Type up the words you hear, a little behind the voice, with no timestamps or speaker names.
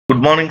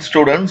Good morning,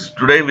 students.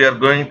 Today we are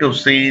going to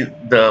see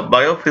the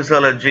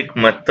biophysiologic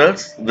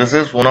methods. This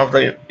is one of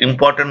the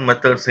important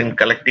methods in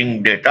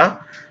collecting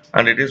data,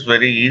 and it is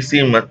very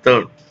easy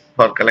method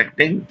for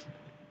collecting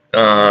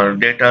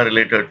data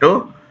related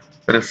to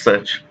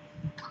research.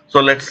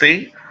 So let's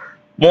see.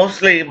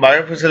 Mostly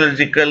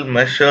biophysiological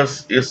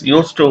measures is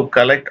used to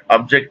collect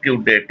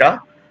objective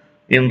data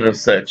in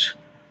research.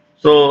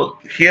 So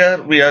here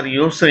we are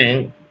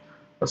using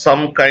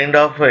some kind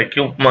of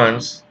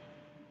equipments,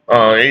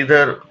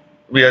 either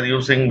we are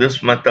using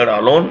this method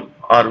alone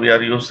or we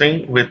are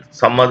using with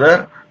some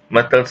other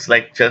methods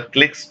like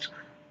checklist,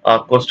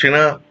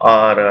 questionnaire,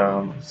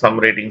 or some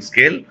rating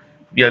scale.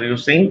 We are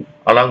using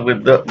along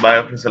with the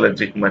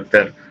biophysiologic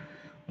method.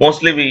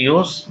 Mostly we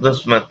use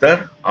this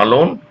method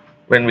alone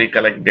when we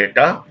collect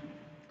data.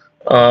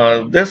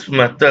 This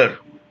method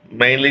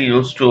mainly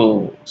used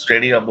to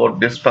study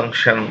about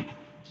dysfunction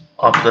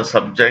of the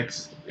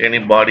subjects, any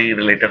body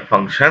related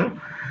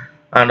function,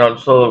 and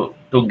also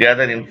to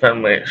gather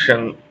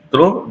information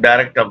through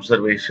direct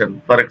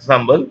observation. For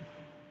example,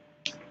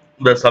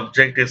 the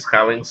subject is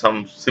having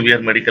some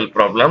severe medical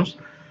problems.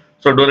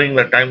 So during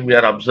the time we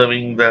are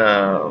observing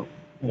the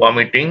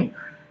vomiting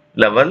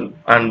level,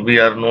 and we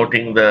are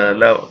noting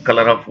the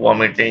color of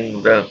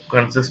vomiting, the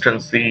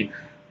consistency,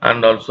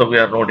 and also we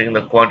are noting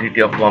the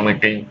quantity of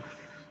vomiting,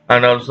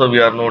 and also we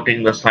are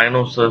noting the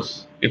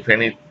cyanosis if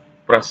any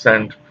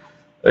present,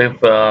 if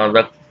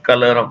the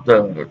color of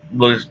the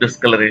bluish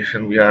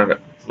discoloration we are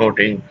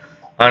noting,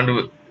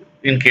 and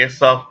in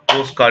case of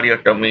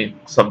post-cardiotomy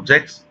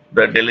subjects,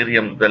 the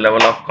delirium, the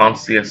level of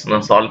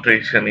consciousness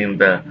alteration in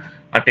the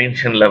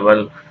attention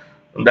level,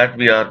 that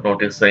we are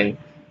noticing.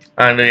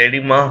 And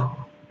edema,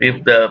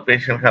 if the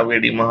patient have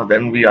edema,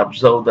 then we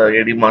observe the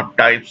edema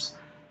types,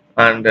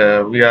 and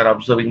we are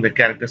observing the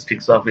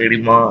characteristics of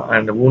edema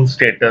and wound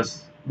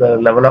status, the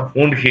level of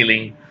wound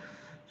healing.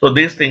 So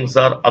these things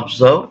are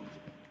observed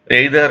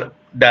either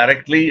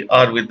directly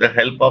or with the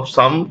help of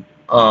some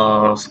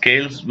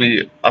scales.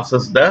 We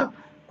assess the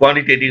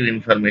quantitative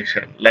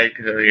information like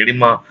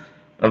edema.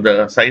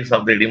 The size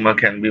of the edema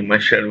can be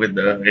measured with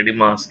the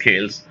edema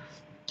scales.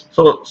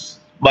 So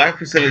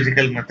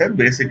biophysiological method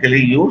basically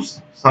use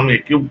some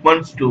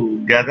equipments to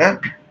gather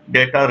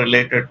data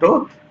related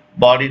to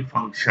body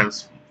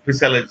functions,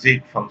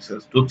 physiologic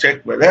functions, to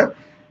check whether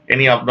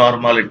any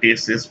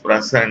abnormalities is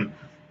present,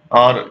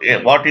 or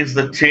what is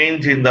the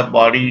change in the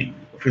body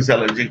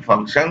physiologic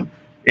function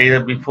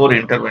either before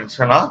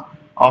intervention or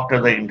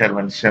after the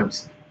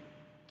interventions.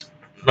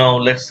 Now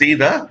let's see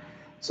the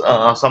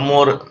some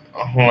more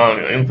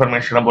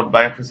information about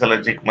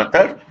biophysiologic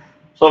method.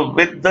 So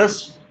with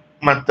this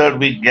method,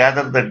 we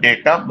gather the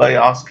data by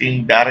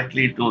asking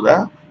directly to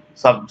the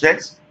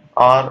subjects,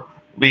 or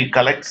we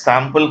collect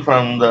sample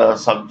from the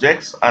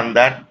subjects, and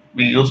that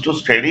we used to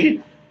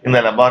study in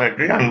the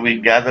laboratory, and we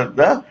gather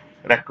the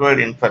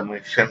required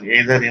information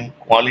either in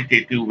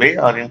qualitative way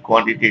or in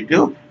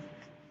quantitative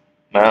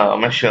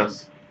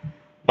measures.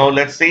 Now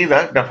let's see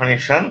the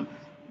definition.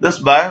 This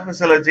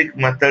biophysiologic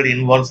method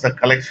involves the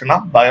collection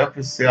of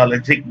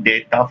biophysiologic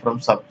data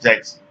from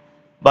subjects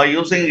by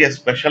using a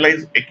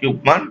specialized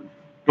equipment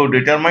to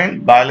determine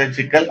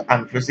biological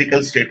and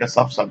physical status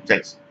of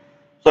subjects.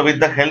 So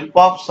with the help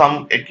of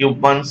some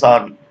equipments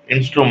or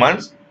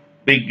instruments,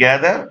 we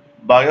gather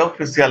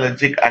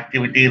biophysiologic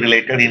activity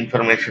related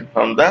information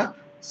from the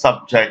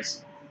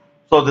subjects.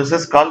 So this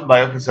is called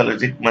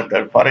biophysiologic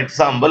method. For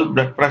example,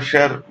 blood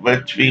pressure,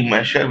 which we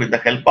measure with the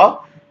help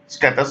of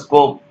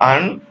stethoscope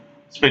and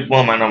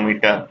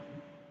sphygmomanometer.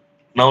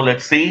 Now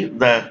let's see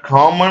the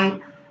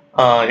common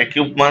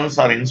equipments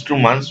or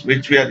instruments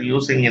which we are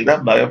using in the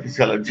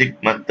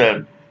biophysiologic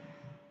method.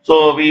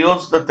 So we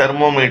use the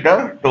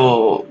thermometer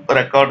to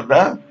record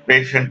the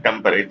patient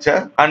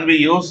temperature, and we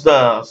use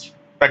the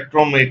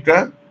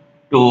spectrometer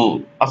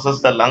to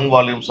assess the lung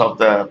volumes of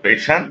the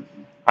patient,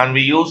 and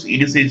we use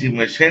ECG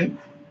machine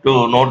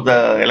to note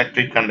the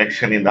electric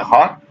conduction in the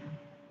heart,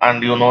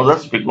 and you know the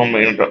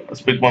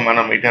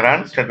sphygmomanometer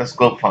and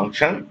stethoscope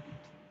function.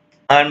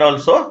 And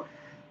also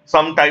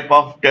some type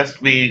of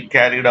test we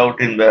carried out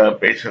in the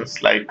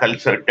patients like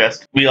culture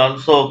test. We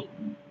also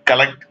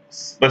collect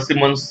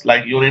specimens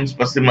like urine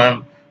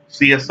specimen,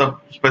 CSF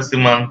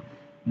specimen,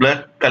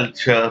 blood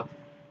culture.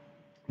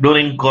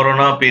 During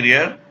corona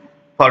period,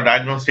 for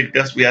diagnostic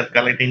test we are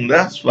collecting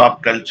the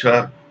swab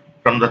culture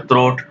from the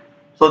throat.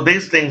 So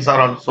these things are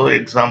also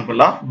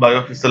example of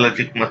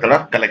biophysiologic method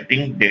of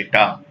collecting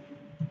data.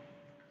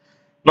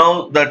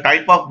 Now, the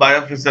type of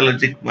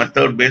biophysiologic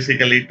method,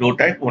 basically two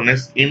types. One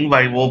is in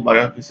vivo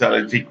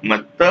biophysiologic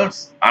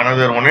methods.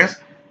 Another one is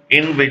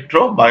in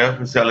vitro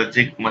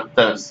biophysiologic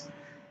methods.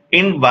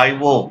 In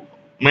vivo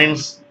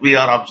means we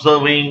are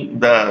observing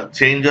the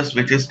changes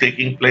which is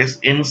taking place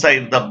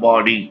inside the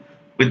body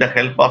with the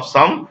help of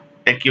some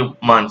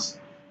equipments.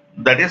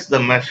 That is, the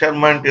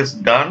measurement is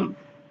done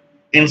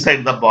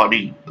inside the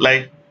body,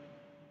 like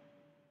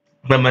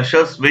the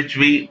measures which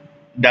we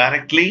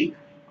directly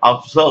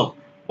observe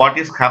what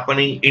is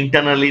happening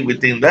internally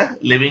within the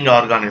living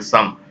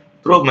organism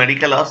through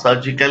medical or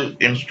surgical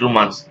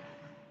instruments.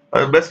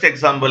 Best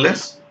example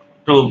is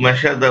to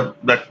measure the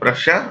blood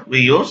pressure, we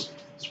use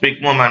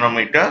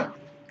sphygmomanometer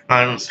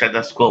and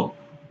stethoscope.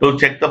 To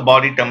check the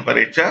body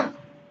temperature,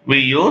 we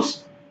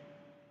use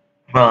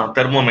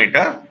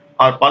thermometer,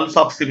 or pulse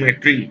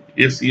oximetry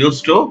is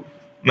used to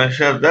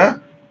measure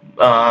the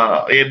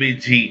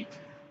ABG,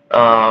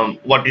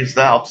 what is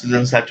the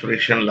oxygen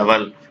saturation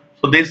level.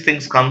 So these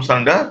things comes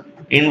under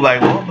in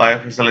vivo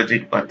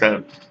biophysiologic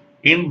method.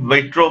 In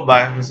vitro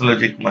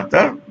biophysiologic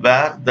method,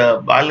 where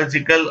the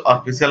biological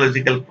or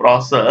physiological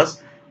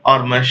process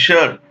are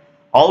measured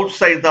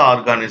outside the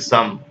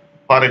organism.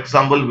 For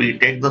example, we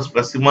take the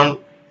specimen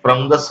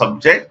from the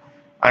subject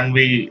and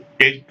we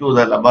take to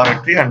the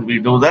laboratory and we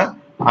do the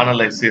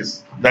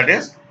analysis. That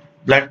is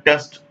blood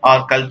test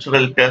or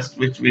cultural test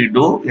which we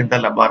do in the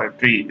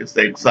laboratory is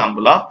the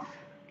example of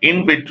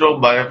in vitro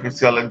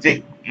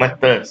biophysiologic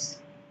methods.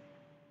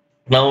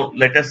 Now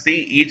let us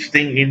see each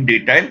thing in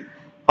detail.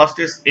 First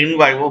is in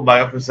vivo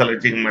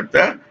biophysiologic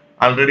method.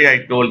 Already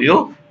I told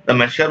you the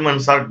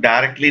measurements are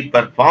directly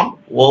performed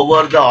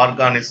over the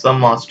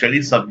organism or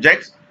study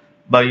subjects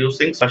by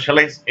using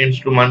specialized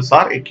instruments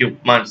or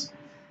equipments.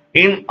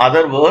 In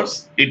other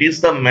words, it is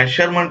the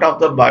measurement of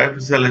the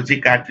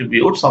biophysiologic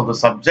attributes of the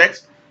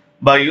subjects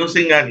by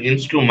using an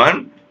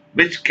instrument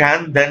which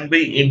can then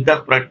be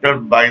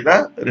interpreted by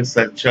the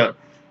researcher.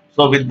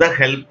 So, with the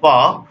help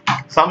of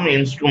some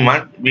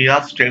instrument, we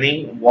are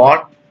studying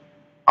what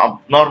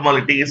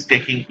abnormality is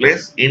taking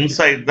place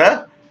inside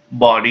the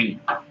body.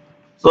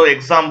 So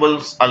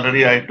examples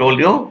already I told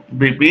you,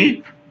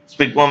 BP,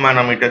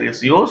 sphygmomanometer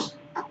is used,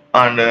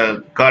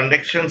 and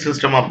conduction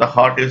system of the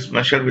heart is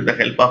measured with the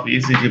help of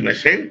ECG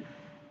machine,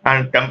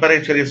 and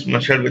temperature is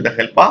measured with the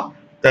help of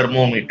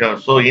thermometer.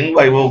 So in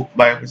vivo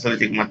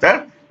biophysiologic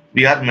method,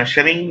 we are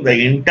measuring the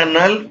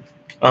internal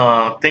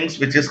things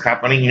which is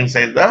happening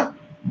inside the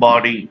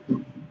body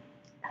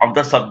of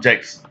the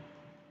subjects.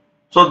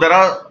 So there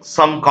are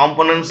some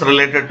components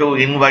related to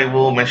in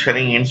vivo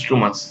measuring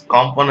instruments.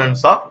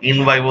 Components of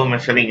in vivo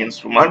measuring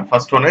instrument.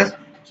 First one is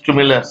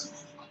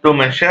stimulus. To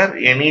measure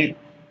any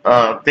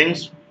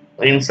things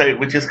inside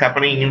which is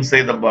happening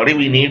inside the body,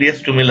 we need a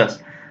stimulus.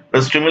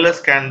 The stimulus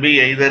can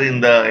be either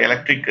in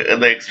the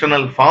the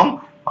external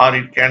form, or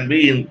it can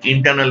be in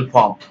internal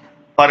form.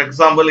 For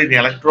example, in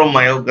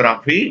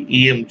electromyography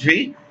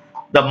 (EMG),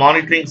 the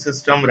monitoring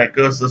system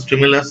records the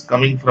stimulus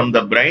coming from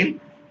the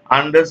brain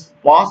and is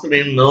passed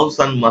in nerves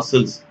and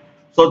muscles.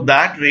 So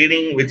that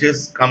reading which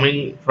is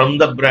coming from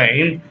the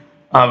brain,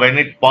 when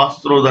it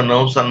passed through the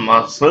nerves and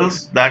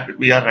muscles, that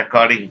we are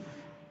recording,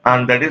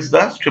 and that is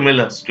the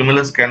stimulus.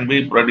 Stimulus can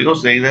be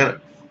produced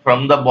either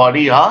from the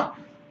body, or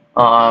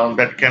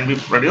that can be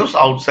produced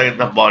outside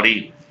the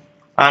body.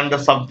 And the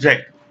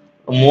subject,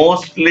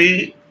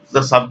 mostly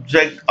the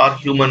subject or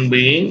human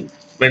being,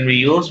 when we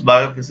use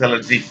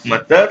biophysiologic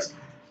methods,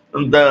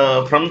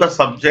 the from the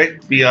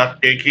subject we are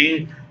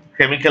taking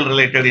chemical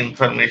related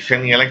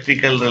information,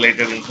 electrical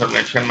related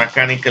information,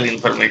 mechanical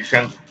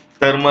information,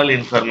 thermal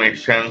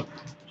information.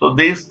 So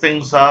these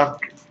things are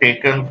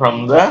taken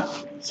from the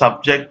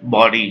subject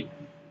body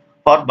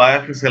for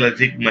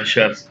biophysiologic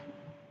measures.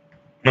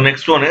 The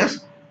next one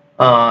is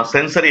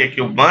sensory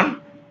equipment.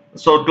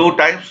 So two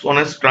types, one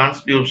is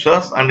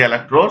transducers and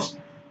electrodes.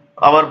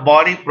 Our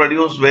body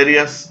produces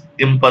various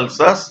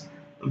impulses.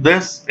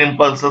 These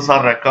impulses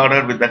are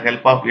recorded with the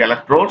help of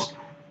electrodes.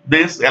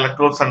 These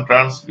electrodes and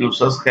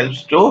transducers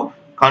helps to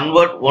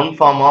convert one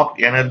form of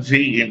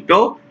energy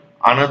into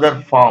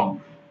another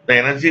form. The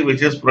energy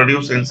which is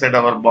produced inside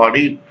our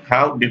body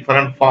have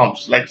different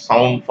forms, like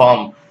sound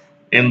form,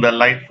 in the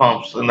light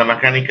forms, in the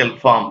mechanical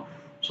form.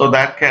 So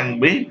that can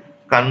be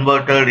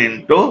converted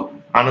into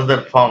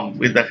another form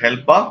with the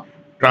help of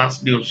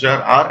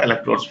transducer or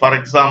electrodes. For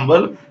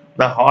example,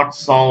 the hot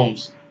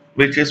sounds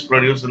which is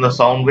produced in the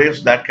sound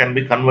waves, that can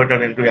be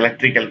converted into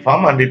electrical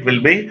form and it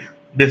will be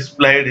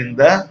displayed in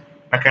the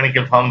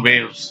mechanical form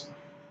waves.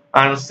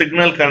 And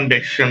signal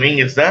conditioning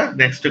is the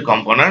next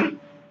component.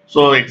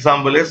 So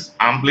example is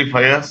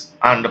amplifiers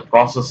and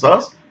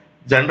processors.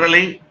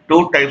 Generally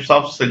two types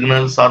of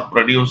signals are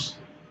produced,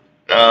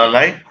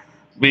 like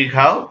we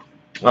have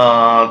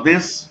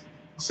these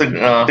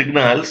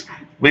signals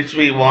which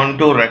we want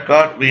to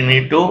record. We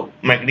need to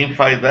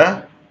magnify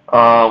the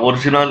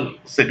original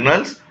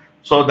signals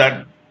so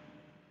that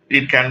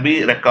it can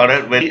be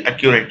recorded very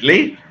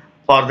accurately.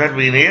 For that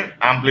we need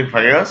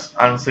amplifiers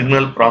and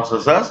signal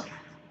processors.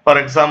 For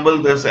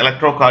example, this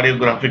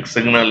electrocardiographic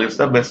signal is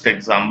the best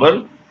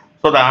example.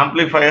 So the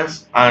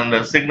amplifiers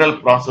and signal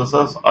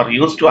processors are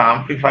used to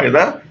amplify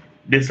the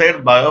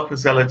desired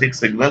biophysiologic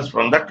signals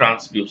from the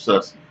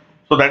transducers.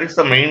 So that is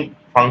the main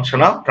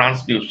function of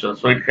transducer.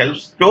 So it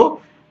helps to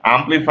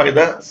amplify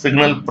the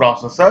signal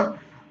processor,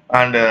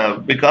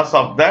 and because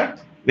of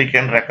that we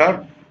can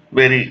record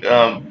very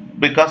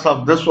because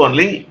of this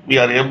only we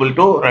are able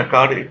to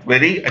record it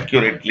very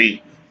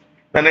accurately.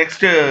 The next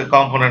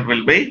component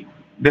will be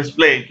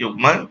display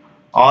equipment.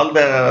 All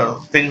the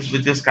things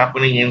which is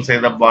happening inside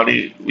the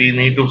body, we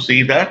need to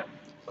see that.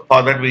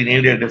 For that we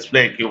need a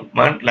display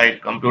equipment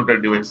like computer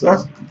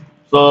devices.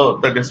 So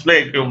the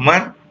display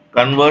equipment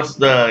converts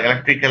the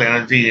electrical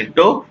energy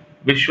into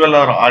visual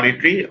or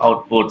auditory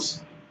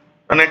outputs.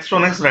 The next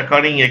one is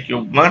recording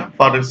equipment.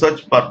 For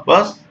research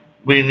purpose,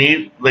 we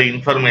need the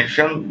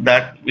information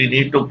that we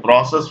need to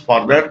process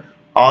further.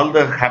 All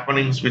the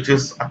happenings which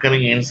is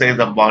occurring inside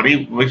the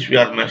body, which we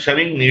are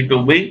measuring, need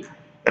to be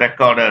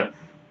recorded.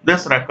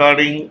 This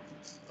recording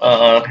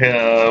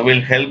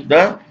will help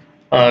the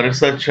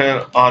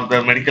researcher or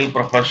the medical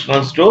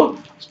professionals to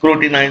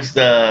scrutinize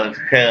the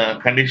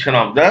condition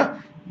of the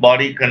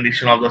body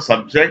condition of the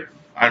subject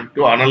and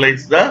to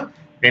analyze the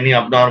any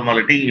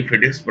abnormality if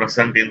it is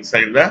present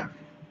inside the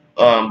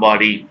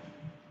body.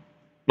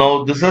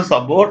 Now this is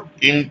about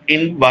in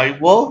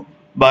vivo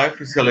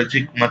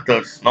biophysiologic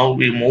methods. Now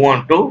we move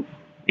on to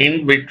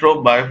in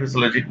vitro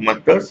biophysiologic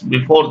methods.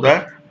 Before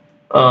that,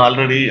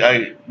 already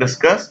I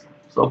discussed.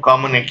 So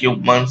common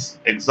equipments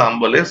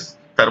example is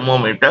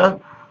thermometer,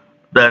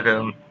 that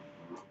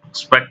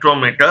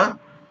spectrometer,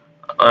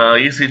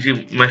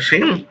 ECG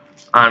machine,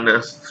 and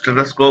a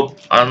stethoscope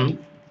and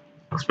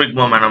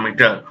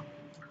sphygmomanometer.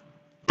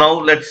 Now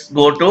let's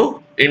go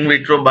to in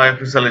vitro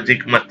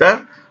biophysiologic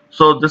method.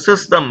 So this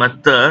is the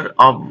method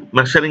of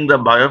measuring the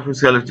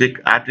biophysiologic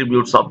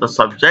attributes of the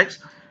subjects,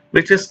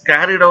 which is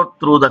carried out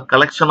through the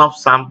collection of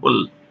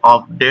sample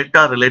of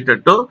data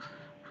related to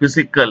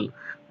physical,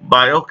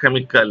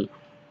 biochemical,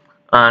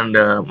 and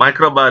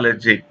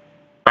microbiologic,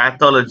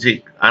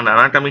 pathologic, and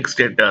anatomic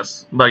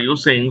status by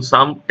using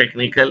some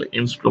technical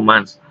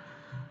instruments.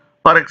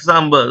 For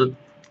example,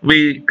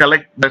 we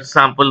collect that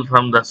sample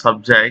from the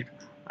subject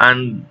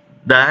and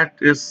that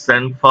is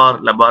sent for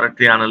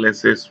laboratory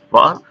analysis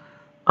for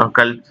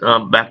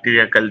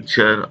bacteria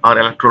culture or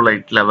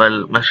electrolyte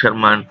level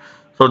measurement.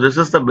 So this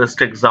is the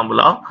best example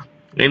of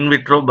in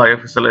vitro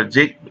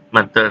biophysiologic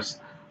methods.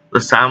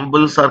 The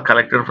samples are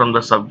collected from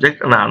the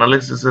subject and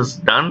analysis is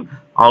done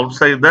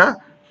outside the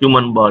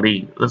human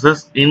body. This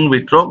is in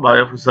vitro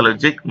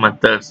biophysiologic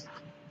methods.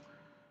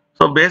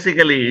 So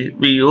basically,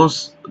 we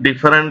use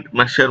different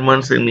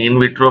measurements in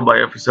vitro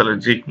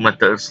biophysiologic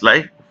methods.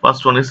 Like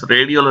first one is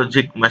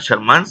radiologic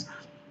measurements.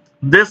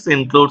 This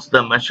includes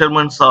the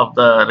measurements of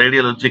the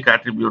radiologic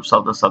attributes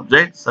of the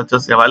subject, such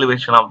as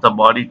evaluation of the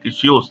body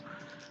tissues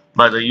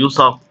by the use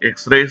of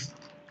X-rays,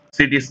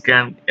 CT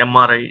scan,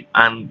 MRI,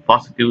 and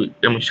positive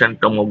emission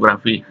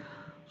tomography.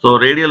 So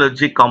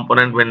radiologic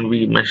component, when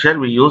we measure,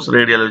 we use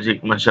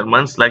radiologic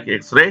measurements like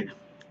X-ray,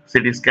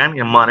 CT scan,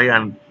 MRI,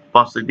 and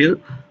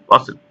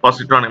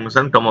positron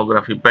emission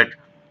tomography (PET).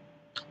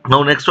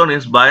 Now next one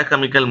is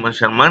biochemical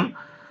measurement.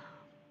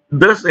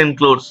 This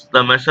includes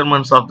the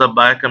measurements of the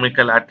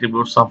biochemical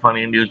attributes of an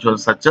individual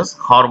such as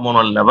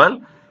hormonal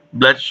level,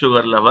 blood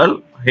sugar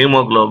level,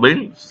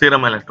 hemoglobin,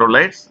 serum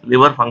electrolytes,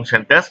 liver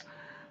function test,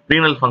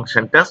 renal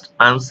function test,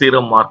 and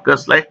serum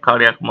markers like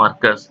cardiac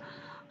markers.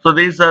 So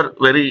these are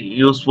very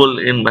useful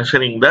in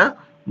measuring the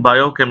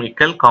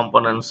biochemical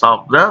components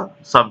of the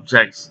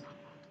subjects.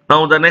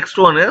 Now the next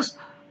one is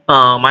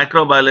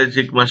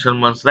microbiologic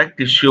measurements like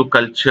tissue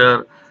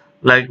culture,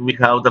 like we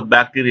have the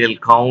bacterial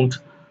count.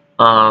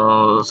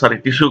 Sorry,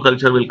 tissue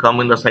culture will come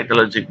in the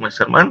cytologic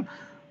measurement.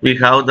 We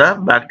have the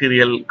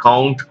bacterial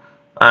count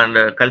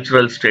and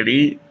cultural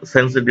study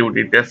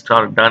sensitivity tests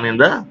are done in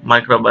the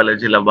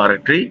microbiology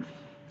laboratory.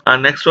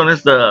 And next one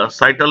is the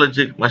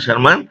cytologic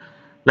measurement,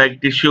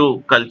 like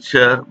tissue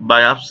culture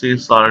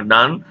biopsies are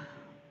done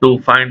to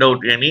find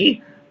out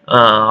any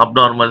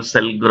abnormal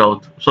cell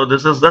growth. So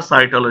this is the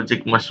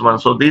cytologic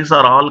measurement. So these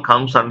are all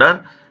comes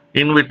under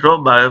in vitro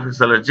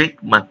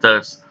biophysiologic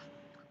methods.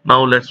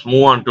 Now let's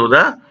move on to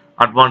the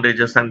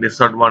advantages and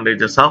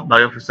disadvantages of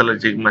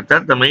biophysiologic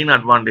method. The main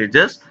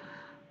advantages,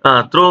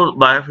 through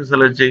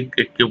biophysiologic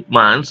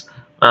equipments,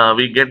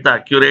 we get the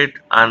accurate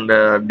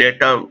and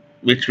data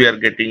which we are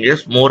getting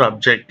is more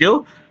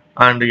objective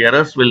and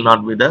errors will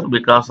not be there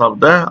because of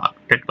the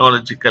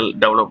technological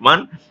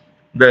development.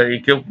 The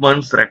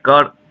equipments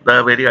record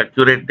the very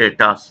accurate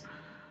data.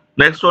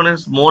 Next one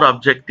is more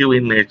objective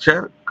in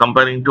nature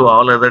comparing to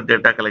all other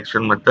data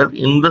collection method.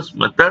 In this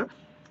method,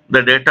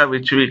 the data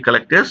which we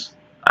collect is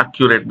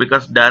accurate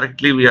because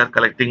directly we are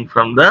collecting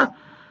from the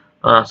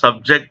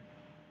subject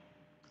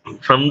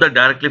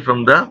directly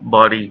from the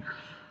body.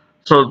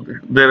 So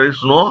there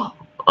is no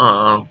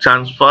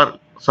chance for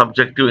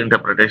subjective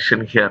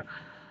interpretation here.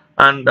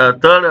 And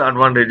third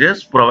advantage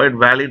is provide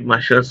valid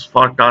measures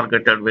for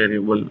targeted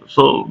variable.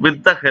 So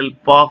with the help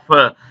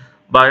of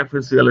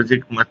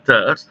biophysiologic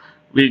methods,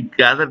 we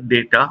gather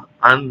data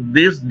and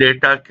this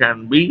data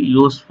can be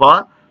used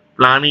for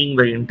planning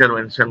the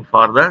intervention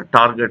for the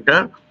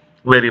targeted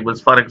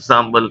variables. For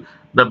example,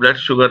 the blood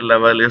sugar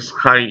level is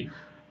high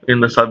in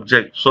the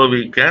subject, so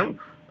we can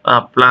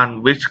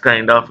plan which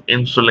kind of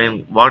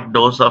insulin, what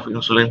dose of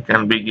insulin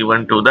can be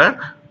given to that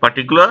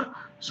particular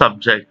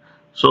subject.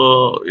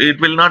 So it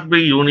will not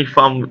be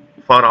uniform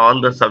for all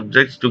the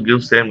subjects to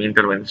give same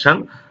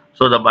intervention.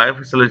 So the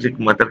biophysiologic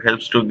method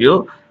helps to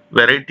give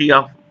variety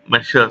of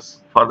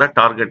measures for the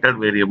targeted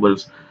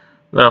variables.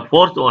 The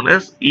fourth one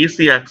is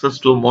easy access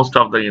to most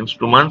of the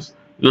instruments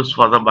used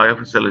for the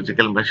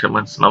biophysiological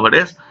measurements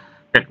nowadays.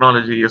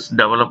 technology is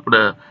developed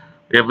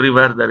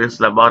everywhere there is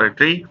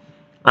laboratory,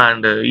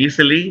 and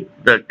easily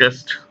the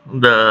test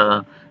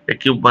the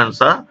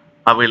equipments are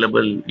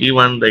available.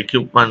 Even the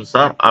equipments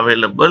are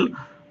available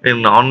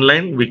in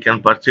online, we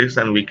can purchase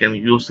and we can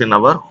use in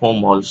our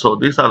home also.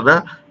 These are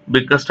the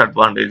biggest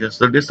advantages.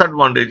 The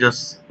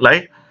disadvantages,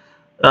 like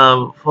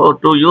for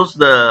to use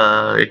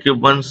the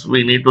equipments,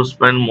 we need to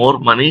spend more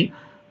money,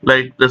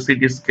 like the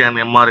CT scan,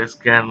 MRI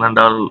scan, and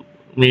all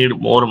need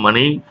more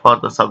money for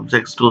the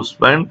subjects to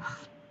spend.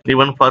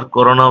 Even for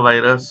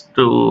coronavirus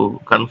to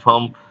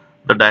confirm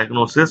the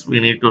diagnosis, we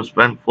need to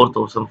spend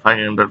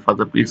 4,500 for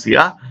the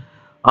PCR,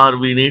 or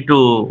we need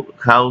to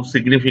have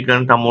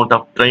significant amount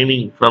of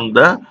training from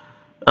the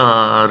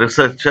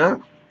researcher.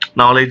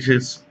 Knowledge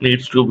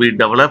needs to be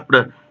developed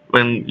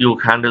when you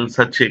handle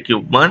such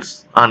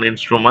equipments and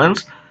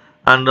instruments.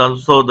 And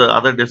also the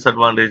other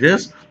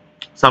disadvantages,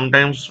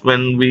 sometimes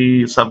when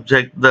we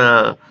subject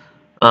the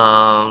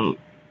uh,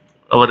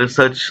 our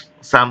research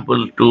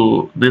sample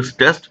to this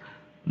test,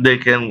 they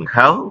can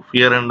have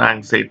fear and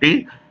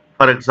anxiety.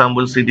 For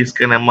example, CT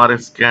scan,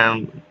 MRI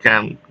scan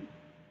can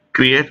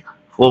create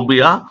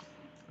phobia,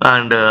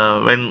 and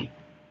when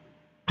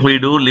we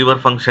do liver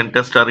function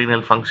test or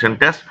renal function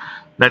test,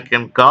 that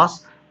can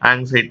cause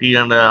anxiety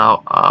and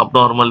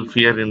abnormal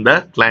fear in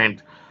the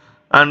client.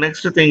 And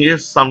next thing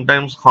is,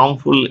 sometimes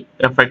harmful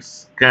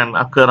effects can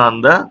occur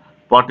on the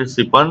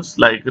participants,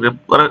 like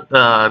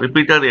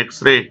repeated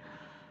X-ray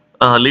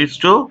leads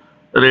to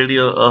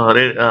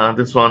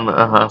this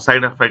one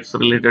side effects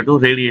related to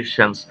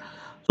radiations.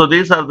 So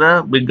these are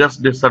the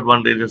biggest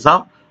disadvantages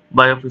of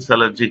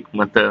biophysiologic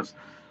methods.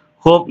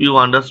 Hope you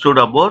understood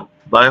about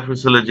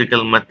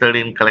biophysiological method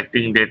in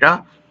collecting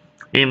data.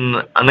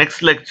 In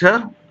next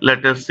lecture,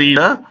 let us see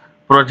the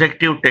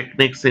projective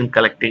techniques in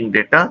collecting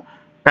data.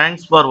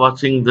 Thanks for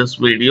watching this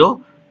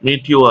video.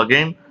 Meet you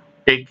again.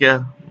 Take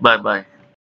care. Bye bye.